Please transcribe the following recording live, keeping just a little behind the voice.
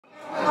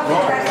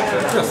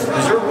Yes. Is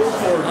there room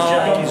for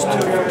Japanese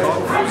two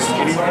photographers?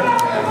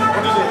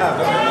 What do they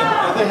have?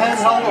 Are they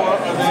handheld or are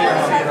they?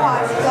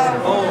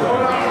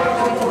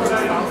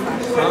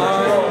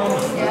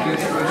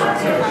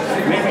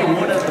 Maybe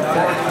one at the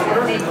far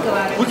corner.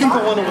 We can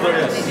put one over there.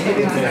 Yes.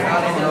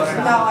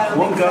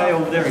 One guy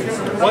over there.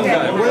 One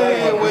guy.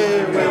 Way over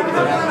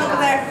there.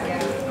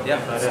 Yeah.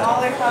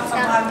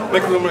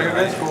 Make room right here,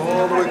 guys. Go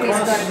all the way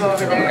across.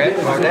 Okay.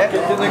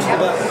 Get next to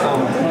that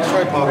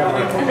tripod.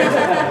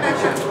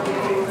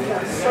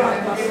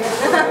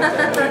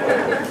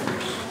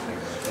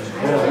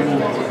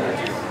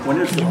 When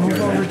is the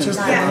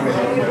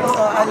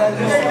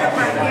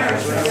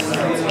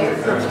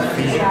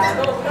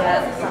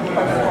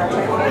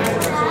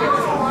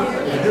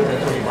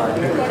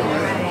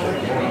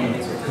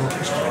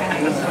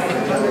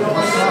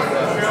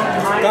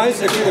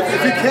Guys, if you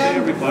can,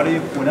 everybody,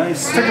 when I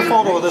take a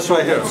photo of this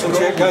right here, since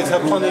you guys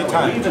have plenty of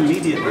time. Leave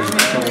immediately.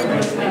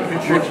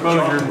 Picture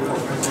exposure.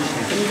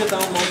 Can you get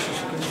down low?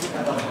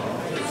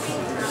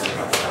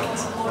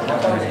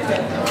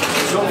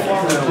 So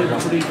far, we did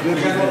pretty good.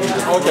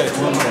 Okay.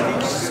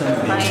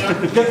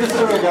 Get this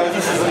area, guys.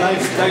 This is a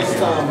nice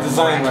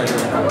design right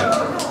here.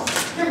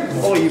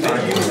 Oh, you can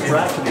use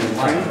bracketing,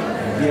 right?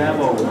 You have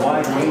a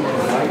wide range of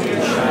light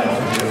and shadow.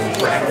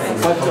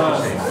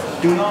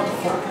 But do not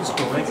focus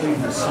directly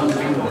in the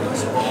sunbeam or the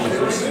spot.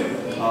 Just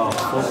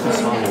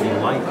focus on the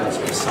light that's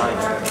beside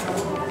you.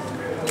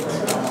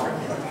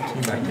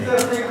 You might take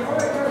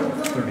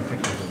 30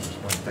 pictures of this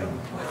one thing.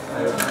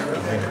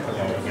 And then put it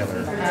all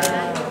together.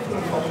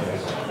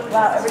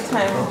 Well, every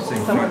time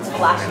someone's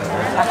flashing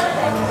their touching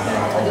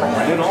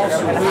thing, And also,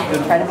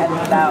 try to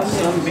edit it out.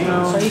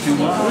 sunbeams do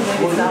not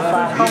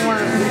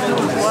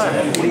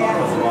Maybe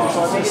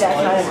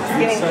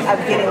that's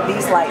I'm getting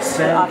these lights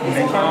off these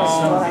cameras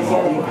is what I'm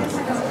getting.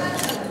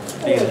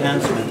 the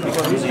enhancement.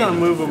 He's going to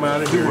move them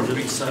out of here in just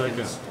a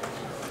second.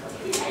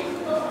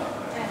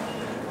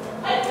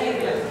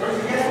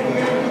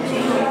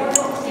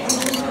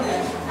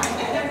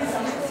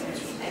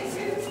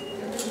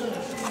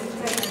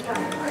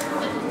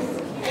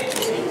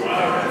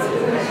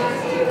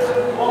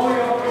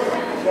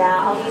 Yeah,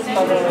 I'll just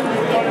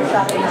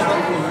Photoshop it.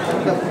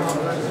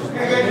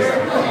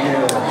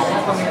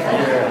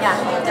 Yeah,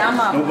 down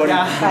low. Nobody.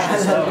 Got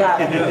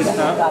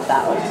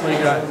that one. What do you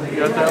got? You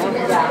got that one?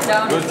 Yeah.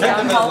 Don't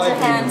hold your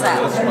hands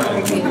out.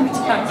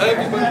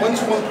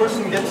 Once one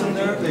person gets in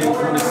there,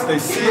 they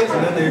see it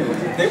and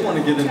then they want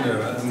to get in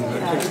there. And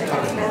it takes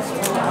time.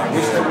 I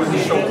wish they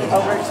wouldn't show them.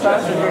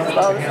 Overexposed,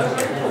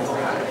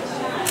 underexposed.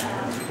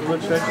 One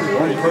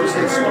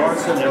person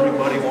starts and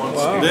everybody wants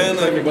to. Then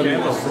everybody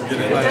wants to get in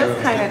It there.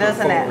 does kind of,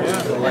 doesn't it?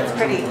 It's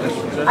pretty.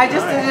 I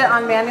just did it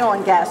on manual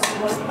and guess.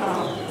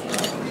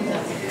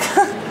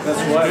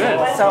 That's why.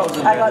 So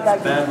I got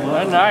that.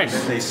 That's nice.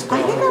 I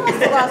think I was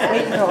the last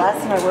week until last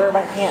time I wore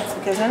my pants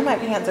because none of my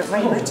pants are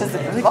my riches. I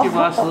think you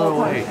lost a little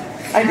weight.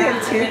 I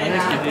did too. I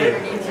think you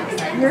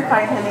did. You're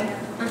fine, honey.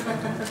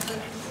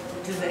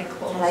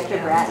 I like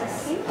your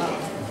rats.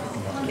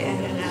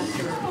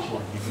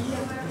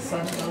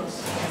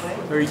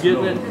 Are you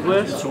getting it,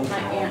 Bliss? How's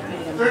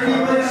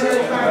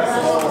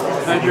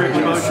your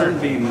exposure?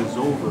 Beam is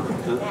over.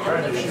 The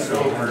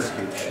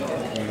landscape shot.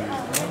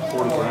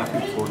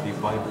 Photography for the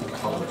vibrant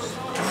colors.